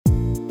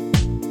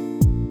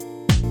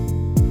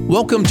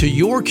Welcome to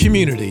Your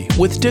Community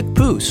with Dick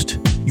Pust.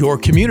 Your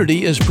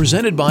Community is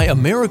presented by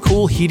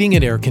AmeriCool Heating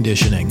and Air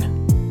Conditioning.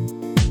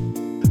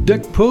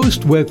 Dick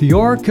Pust with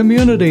Your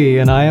Community,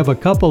 and I have a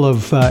couple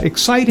of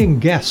exciting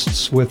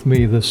guests with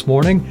me this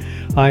morning.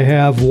 I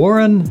have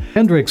Warren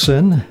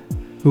Hendrickson,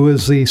 who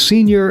is the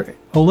Senior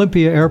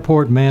Olympia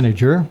Airport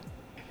Manager,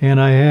 and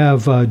I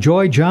have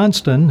Joy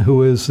Johnston,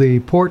 who is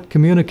the Port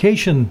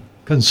Communication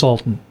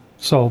Consultant.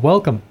 So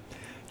welcome.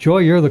 Joy,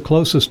 you're the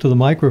closest to the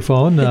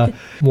microphone.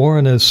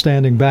 Warren is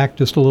standing back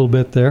just a little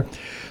bit there.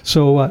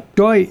 So,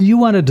 Joy, you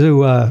wanted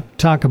to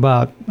talk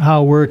about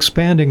how we're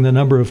expanding the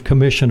number of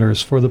commissioners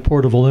for the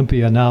Port of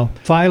Olympia. Now,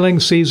 filing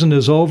season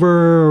is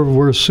over.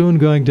 We're soon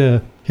going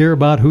to hear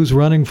about who's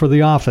running for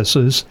the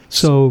offices.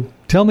 So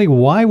tell me,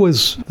 why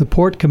was the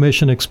Port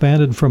Commission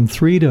expanded from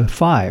 3 to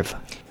 5?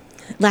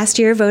 Last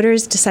year,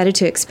 voters decided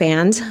to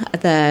expand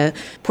the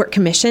Port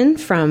Commission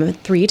from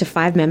 3 to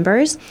 5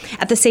 members.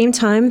 At the same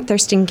time,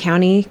 Thurston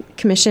County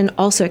Commission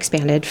also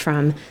expanded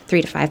from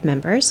 3 to 5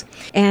 members.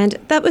 And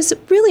that was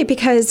really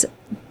because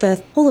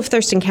the whole of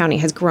Thurston County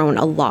has grown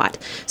a lot.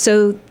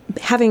 So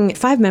having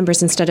 5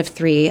 members instead of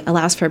 3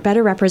 allows for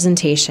better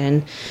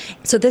representation.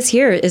 So this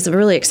year is a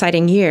really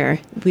exciting year.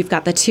 We've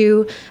got the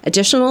 2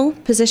 additional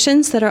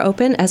positions that are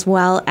open, as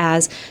well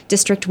as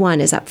District 1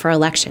 is up for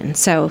election.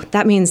 So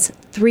that means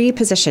 3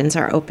 positions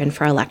are open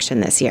for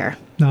election this year.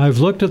 Now, I've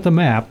looked at the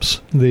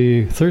maps.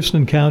 The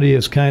Thurston County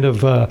is kind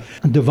of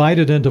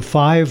divided into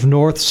 5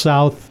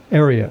 north-south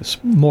areas,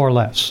 more or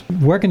less.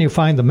 Where can you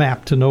find the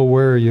map to know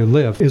where you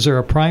live? Is there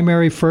a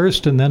primary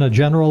first and then a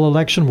general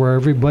election where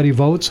everybody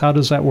votes? How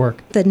does that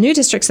work? The new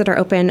districts that are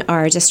open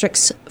are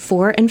Districts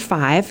 4 and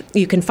 5.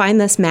 You can find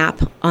this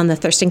map on the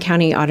Thurston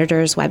County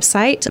Auditor's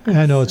website.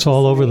 I know it's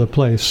all over the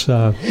place.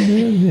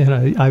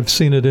 And I've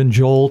seen it in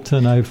Jolt,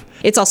 and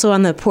It's also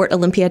on the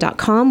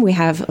portolympia.com. We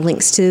have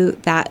links to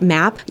that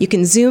map. You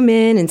can zoom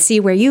in and see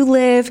where you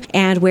live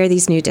and where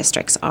these new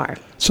districts are.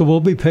 So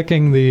we'll be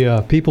picking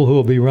the people who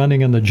will be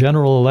running in the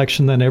general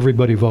election, then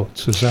everybody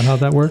votes. Is that how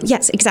that works?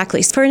 Yes,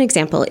 exactly. For an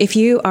example, if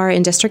you are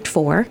in District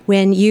 4,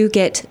 when you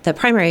get the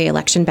primary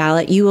election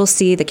ballot, you will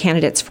see the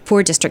candidates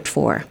for District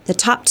 4. The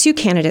top 2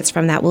 candidates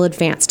from that will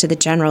advance to the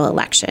general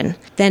election.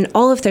 Then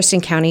all of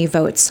Thurston County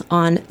votes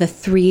on the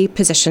 3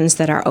 positions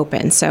that are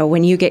open. So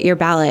when you get your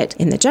ballot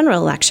in the general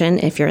election,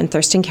 if you're in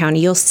Thurston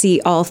County, you'll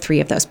see all 3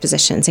 of those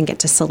positions and get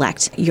to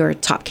select your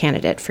top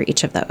candidate for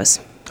each of those.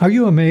 Are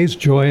you amazed,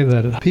 Joy,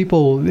 that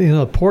people,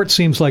 Port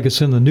seems like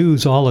it's in the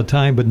news all the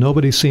time, but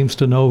nobody seems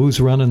to know who's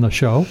running the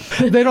show?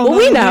 They don't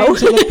know the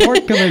names of the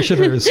Port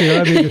commissioners.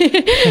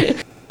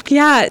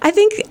 Yeah, I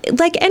think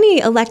like any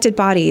elected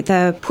body,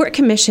 the Port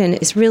Commission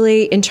is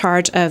really in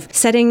charge of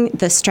setting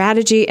the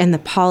strategy and the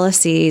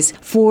policies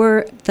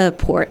for the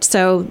port.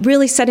 So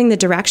really setting the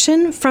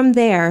direction. From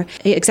there,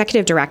 the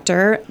executive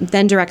director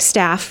then directs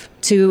staff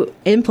to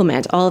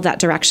implement all of that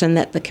direction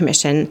that the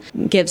commission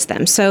gives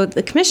them. So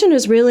the commission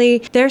is really,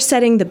 they're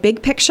setting the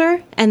big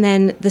picture, and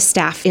then the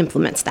staff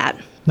implements that.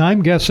 Now,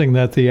 I'm guessing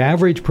that the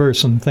average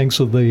person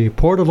thinks of the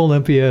Port of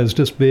Olympia as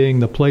just being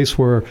the place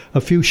where a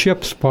few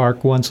ships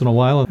park once in a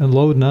while and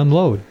load and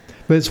unload.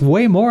 But it's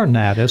way more than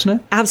that, isn't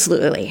it?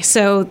 Absolutely.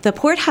 So the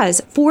port has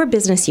 4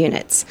 business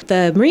units.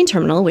 The marine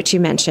terminal, which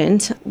you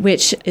mentioned,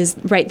 which is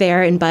right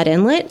there in Budd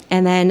Inlet.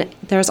 And then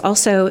there's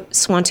also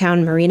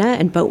Swantown Marina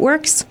and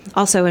Boatworks,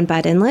 also in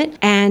Budd Inlet.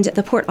 And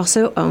the port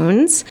also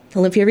owns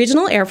Olympia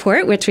Regional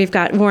Airport, which we've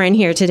got Warren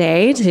here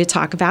today to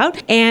talk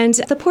about. And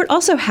the port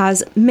also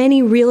has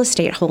many real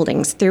estate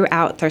holdings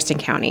throughout Thurston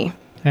County.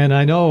 And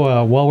I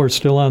know while we're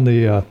still on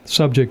the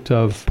subject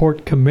of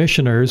port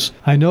commissioners,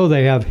 I know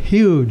they have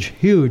huge,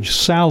 huge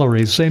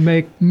salaries. They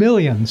make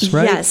millions,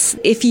 right? Yes.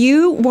 If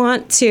you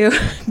want to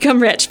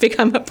become rich,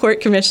 become a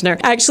port commissioner,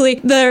 actually,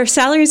 their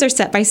salaries are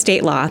set by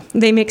state law.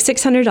 They make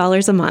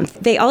 $600 a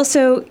month. They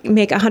also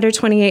make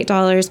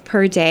 $128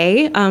 per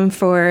day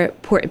for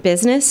port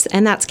business,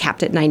 and that's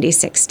capped at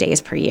 96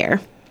 days per year.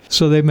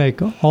 So they make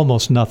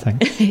almost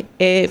nothing.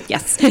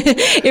 Yes.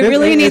 It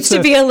really needs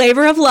to be a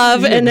labor of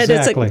love, and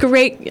it's a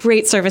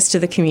great service to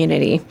the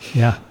community.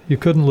 Yeah. You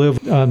couldn't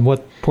live on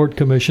what port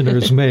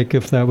commissioners make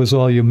if that was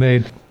all you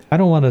made. I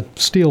don't want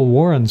to steal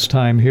Warren's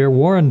time here.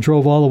 Warren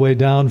drove all the way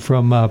down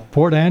from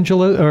Port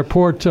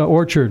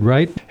Orchard,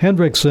 right?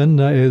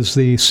 Hendrickson is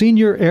the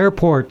Senior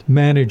Airport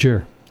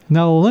Manager.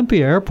 Now,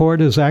 Olympia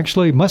Airport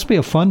must be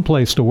a fun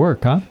place to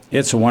work, huh?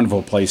 It's a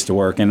wonderful place to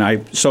work, and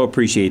I so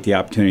appreciate the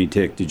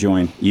opportunity to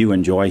join you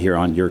and Joy here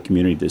on Your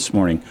Community this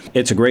morning.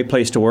 It's a great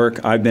place to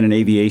work. I've been in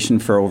aviation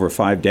for over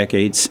 5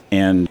 decades,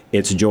 and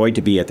it's a joy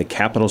to be at the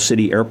Capital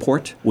City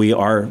Airport. We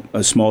are,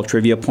 a small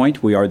trivia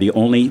point, we are the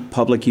only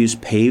public-use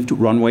paved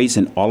runways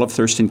in all of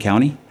Thurston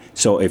County.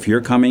 So if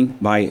you're coming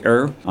by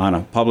air on a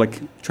public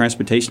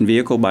transportation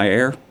vehicle by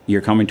air, you're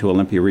coming to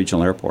Olympia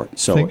Regional Airport.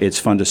 So it's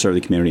fun to serve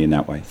the community in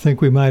that way. I think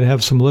we might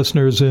have some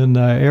listeners in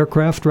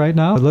aircraft right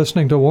now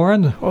listening to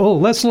Warren. Oh,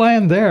 let's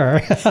land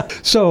there.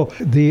 So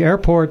the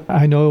airport,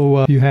 I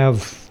know you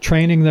have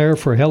training there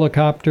for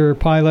helicopter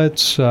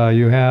pilots.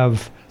 You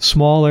have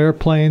small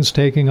airplanes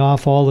taking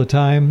off all the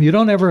time. You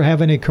don't ever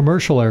have any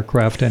commercial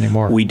aircraft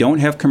anymore. We don't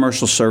have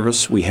commercial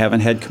service. We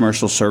haven't had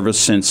commercial service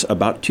since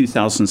about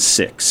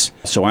 2006.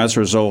 So as a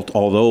result,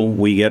 although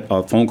we get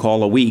a phone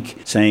call a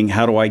week saying,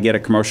 how do I get a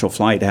commercial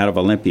flight out of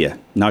Olympia?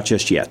 Not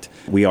just yet.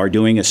 We are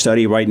doing a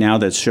study right now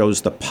that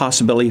shows the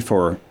possibility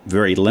for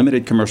very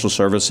limited commercial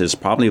service is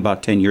probably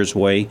about 10 years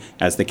away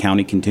as the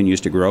county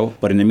continues to grow.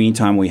 But in the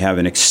meantime, we have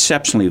an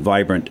exceptionally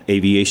vibrant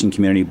aviation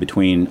community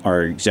between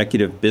our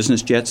executive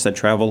business jets that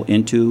travel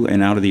into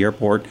and out of the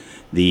airport,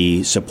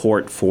 the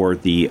support for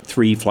the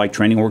 3 flight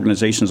training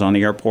organizations on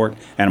the airport.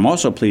 And I'm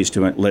also pleased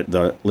to let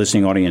the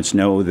listening audience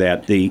know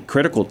that the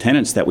critical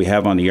tenants that we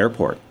have on the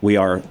airport, we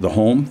are the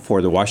home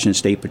for the Washington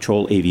State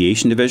Patrol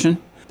Aviation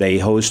Division. They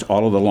host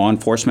all of the law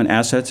enforcement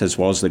assets as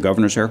well as the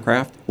governor's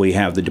aircraft. We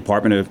have the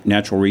Department of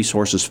Natural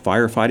Resources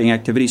firefighting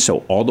activities,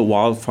 so all the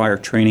wildfire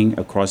training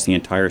across the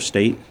entire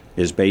state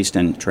is based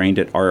and trained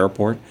at our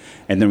airport.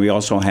 And then we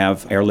also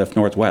have Airlift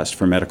Northwest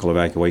for medical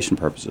evacuation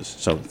purposes.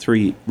 So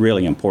 3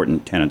 really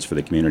important tenants for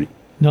the community.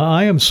 Now,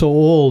 I am so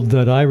old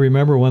that I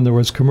remember when there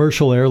was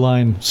commercial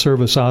airline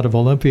service out of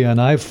Olympia,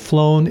 and I've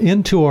flown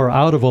into or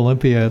out of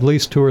Olympia at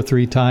least 2 or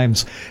 3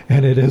 times,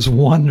 and it is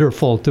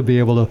wonderful to be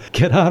able to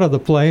get out of the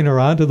plane or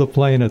onto the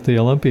plane at the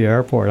Olympia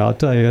Airport. I'll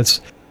tell you,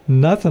 it's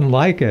nothing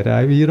like it.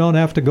 You don't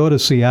have to go to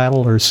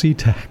Seattle or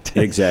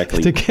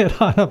SeaTac to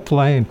get on a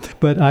plane.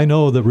 But I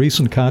know the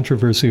recent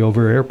controversy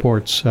over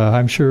airports,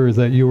 I'm sure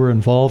that you were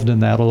involved in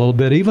that a little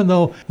bit, even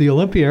though the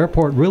Olympia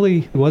Airport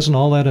really wasn't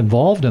all that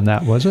involved in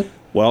that, was it?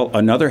 Well,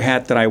 another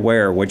hat that I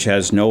wear, which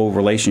has no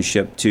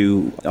relationship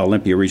to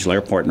Olympia Regional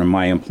Airport and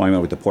my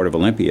employment with the Port of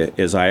Olympia,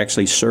 is I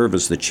actually serve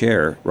as the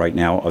chair right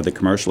now of the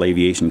Commercial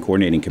Aviation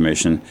Coordinating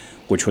Commission,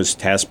 which was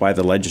tasked by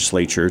the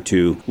legislature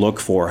to look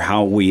for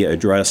how we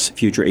address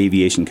future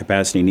aviation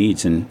capacity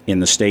needs in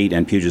the state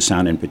and Puget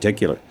Sound in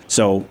particular.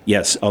 So,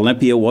 yes,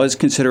 Olympia was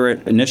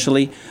considered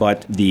initially,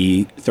 but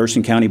the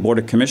Thurston County Board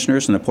of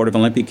Commissioners and the Port of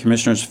Olympia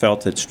Commissioners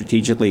felt that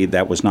strategically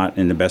that was not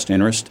in the best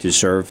interest to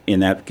serve in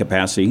that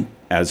capacity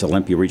as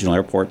Olympia Regional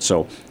Airport.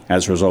 So,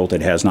 as a result,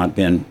 it has not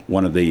been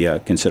one of the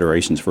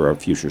considerations for our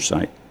future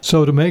site.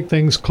 So to make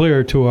things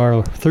clear to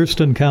our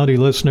Thurston County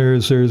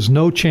listeners, there's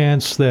no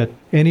chance that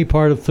any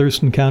part of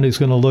Thurston County is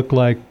going to look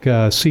like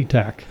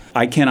SeaTac.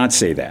 I cannot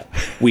say that.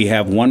 We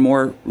have one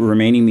more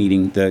remaining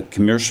meeting. The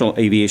Commercial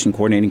Aviation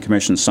Coordinating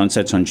Commission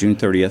sunsets on June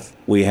 30th.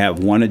 We have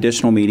one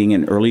additional meeting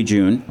in early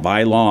June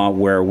by law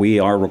where we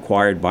are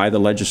required by the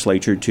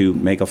legislature to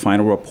make a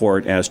final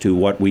report as to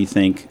what we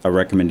think a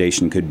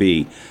recommendation could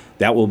be.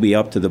 That will be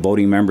up to the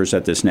voting members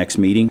at this next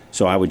meeting.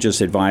 So I would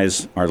just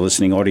advise our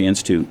listening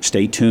audience to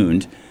stay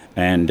tuned,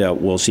 and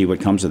we'll see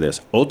what comes of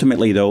this.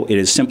 Ultimately, though, it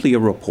is simply a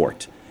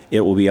report.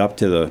 It will be up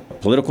to the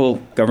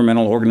political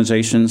governmental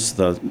organizations,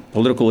 the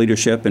political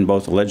leadership in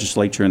both the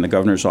legislature and the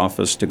governor's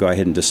office to go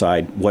ahead and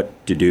decide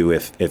what to do,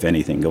 if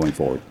anything, going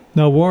forward.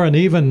 Now, Warren,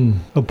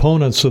 even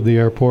opponents of the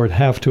airport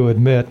have to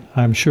admit,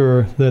 I'm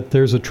sure, that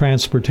there's a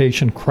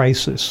transportation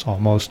crisis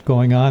almost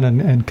going on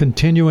and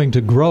continuing to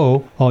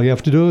grow. All you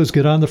have to do is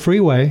get on the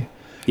freeway.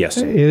 Yes.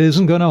 It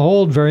isn't going to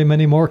hold very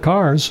many more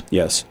cars.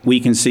 Yes. We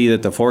can see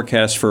that the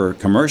forecast for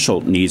commercial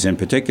needs, in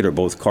particular,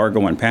 both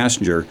cargo and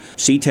passenger,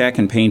 SeaTac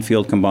and Payne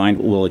Field combined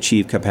will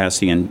achieve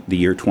capacity in the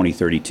year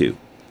 2032.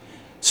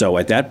 So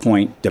at that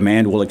point,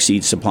 demand will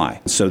exceed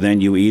supply. So then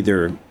you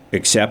either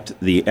accept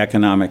the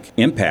economic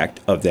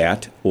impact of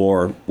that,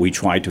 or we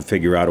try to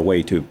figure out a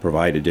way to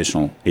provide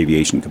additional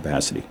aviation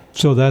capacity.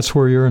 So that's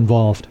where you're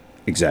involved.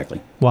 Exactly.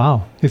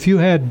 Wow. If you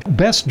had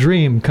best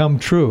dream come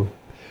true,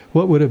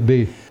 what would it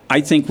be? I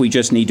think we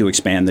just need to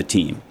expand the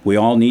team. We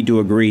all need to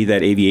agree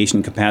that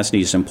aviation capacity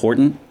is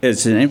important.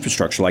 It's an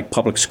infrastructure like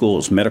public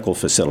schools, medical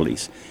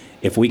facilities.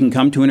 If we can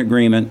come to an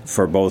agreement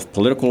for both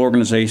political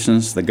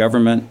organizations, the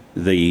government,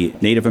 the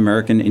Native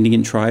American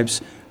Indian tribes,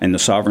 and the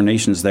sovereign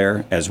nations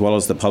there, as well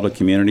as the public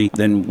community,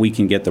 then we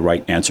can get the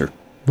right answer.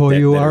 Boy,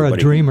 you are a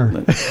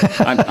dreamer.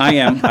 I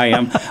am.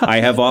 I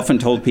have often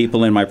told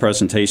people in my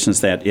presentations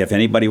that if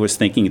anybody was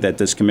thinking that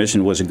this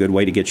commission was a good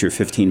way to get your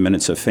 15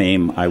 minutes of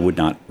fame, I would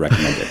not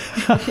recommend it.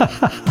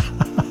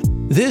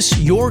 This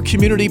Your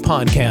Community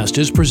podcast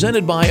is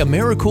presented by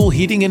AmeriCool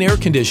Heating and Air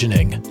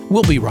Conditioning.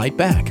 We'll be right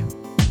back.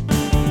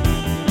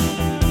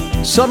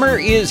 Summer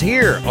is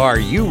here. Are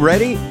you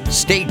ready?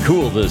 Stay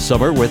cool this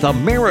summer with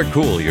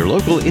AmeriCool, your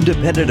local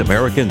independent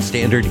American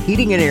Standard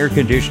heating and air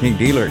conditioning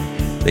dealer.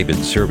 They've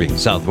been serving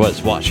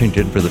Southwest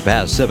Washington for the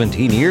past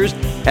 17 years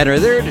and are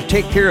there to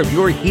take care of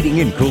your heating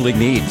and cooling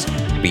needs.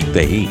 Beat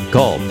the heat.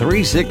 Call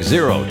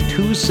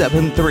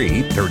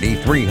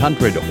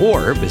 360-273-3300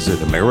 or visit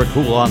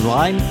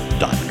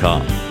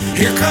AmeriCoolOnline.com.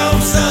 Here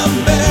comes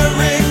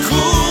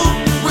AmeriCool.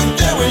 We're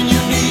there when you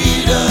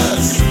need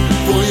us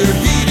for your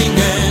heating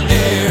and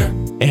air.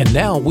 And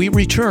now we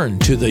return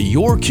to the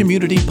Your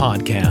Community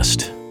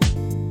podcast.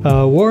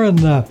 Warren,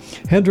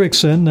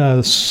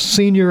 Hendrickson,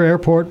 Senior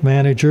Airport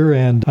Manager,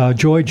 and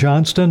Joy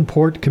Johnston,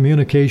 Port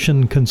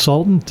Communication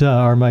Consultant,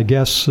 are my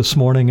guests this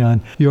morning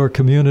on Your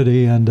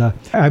Community. And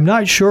I'm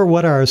not sure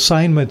what our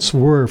assignments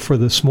were for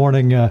this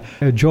morning.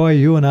 Joy,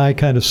 you and I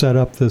kind of set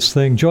up this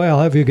thing. Joy,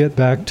 I'll have you get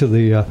back to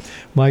the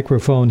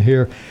microphone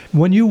here.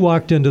 When you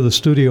walked into the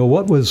studio,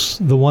 what was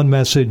the one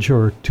message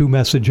or two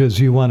messages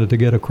you wanted to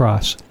get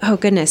across? Oh,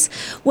 goodness.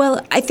 Well,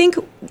 I think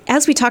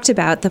as we talked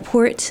about, the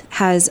Port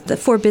has the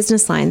 4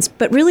 business lines,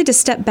 but really to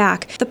step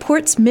back, the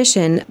Port's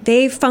mission,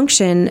 they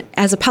function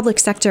as a public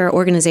sector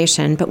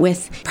organization, but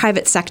with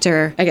private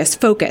sector,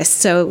 focus.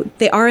 So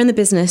they are in the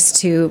business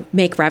to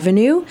make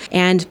revenue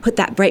and put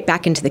that right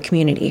back into the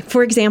community.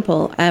 For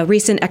example, a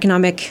recent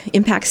economic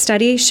impact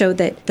study showed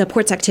that the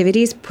Port's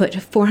activities put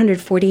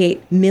 $448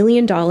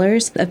 million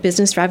of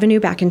business revenue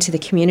back into the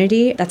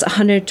community. That's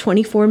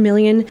 $124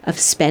 million of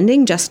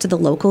spending just to the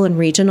local and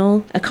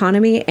regional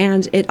economy,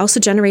 and it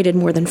also generated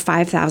more than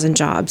 5,000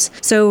 jobs.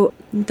 So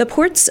the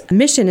Port's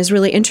mission is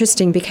really interesting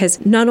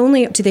because not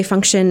only do they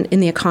function in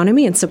the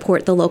economy and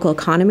support the local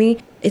economy,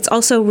 it's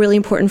also really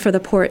important for the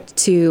Port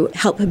to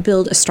help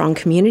build a strong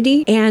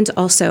community and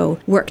also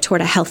work toward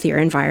a healthier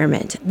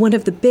environment. One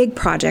of the big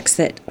projects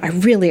that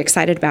I'm really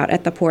excited about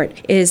at the Port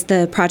is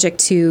the project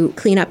to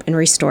clean up and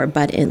restore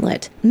Budd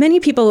Inlet. Many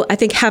people, I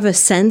think, have a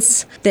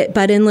sense that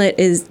Budd Inlet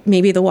is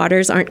maybe the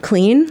waters aren't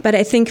clean, but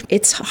I think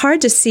it's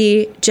hard to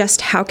see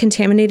just how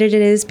contaminated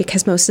it is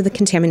because most of the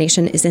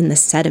contamination is in the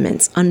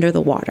sediments under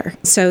the water.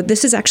 So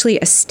this is actually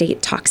a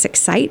state toxic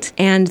site,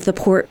 and the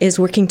Port is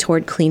working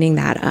toward cleaning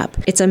that up.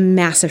 It's a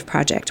massive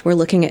project. We're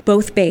looking at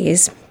both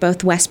bays,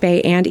 both West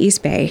Bay and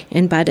East Bay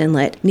in Budd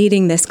Inlet,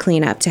 needing this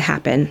cleanup to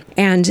happen.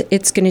 And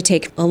it's going to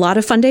take a lot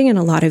of funding and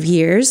a lot of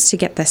years to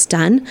get this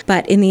done.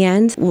 But in the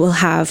end, we'll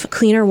have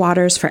cleaner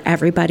waters for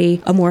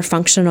everybody, a more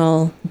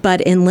functional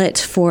Budd Inlet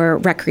for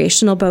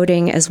recreational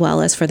boating as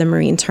well as for the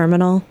marine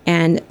terminal,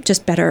 and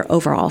just better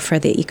overall for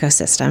the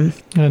ecosystem.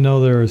 I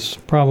know there's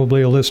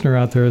probably a listener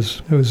out there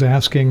who's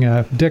asking,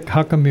 Dick,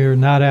 how come you're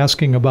not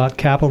asking about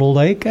Capitol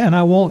Lake? And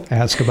I won't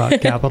ask about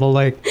Capitol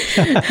Lake.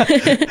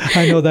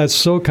 I know that's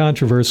so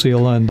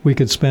controversial, and we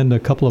could spend a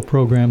couple of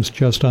programs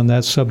just on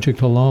that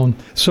subject alone.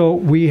 So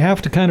we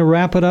have to kind of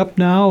wrap it up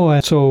now.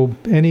 So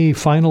any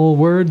final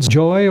words,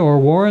 Joy or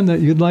Warren, that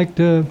you'd like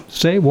to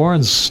say?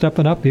 Warren's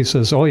stepping up. He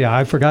says, oh yeah,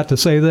 I forgot to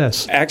say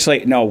this.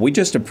 Actually, no, we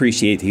just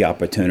appreciate the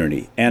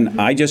opportunity. And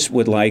I just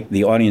would like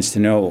the audience to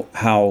know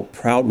how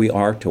proud we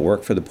are to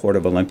work for the Port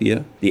of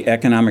Olympia, the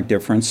economic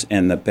difference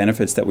and the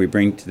benefits that we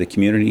bring to the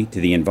community, to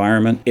the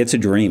environment. It's a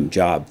dream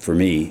job for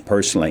me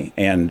personally.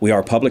 And we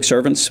are public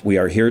servants. We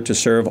are here to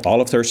serve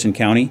all of Thurston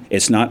County.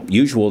 It's not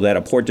usual that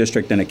a port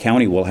district and a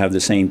county will have the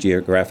same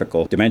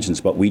geographical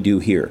dimensions, but we do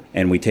here.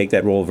 And we take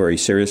that role very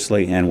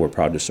seriously, and we're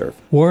proud to serve.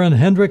 Warren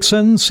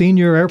Hendrickson,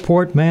 Senior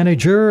Airport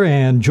Manager,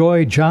 and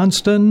Joy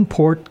Johnston,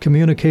 Port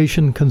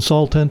Communication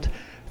Consultant.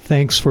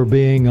 Thanks for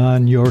being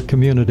on Your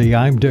Community.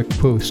 I'm Dick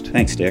Pust.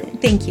 Thanks, Dick.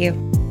 Thank you.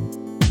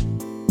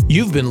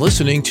 You've been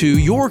listening to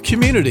Your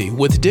Community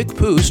with Dick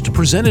Pust,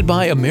 presented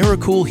by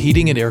AmeriCool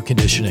Heating and Air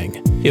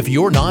Conditioning. If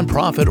your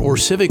nonprofit or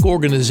civic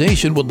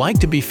organization would like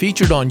to be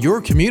featured on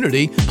Your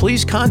Community,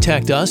 please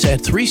contact us at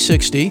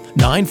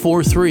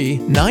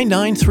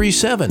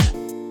 360-943-9937.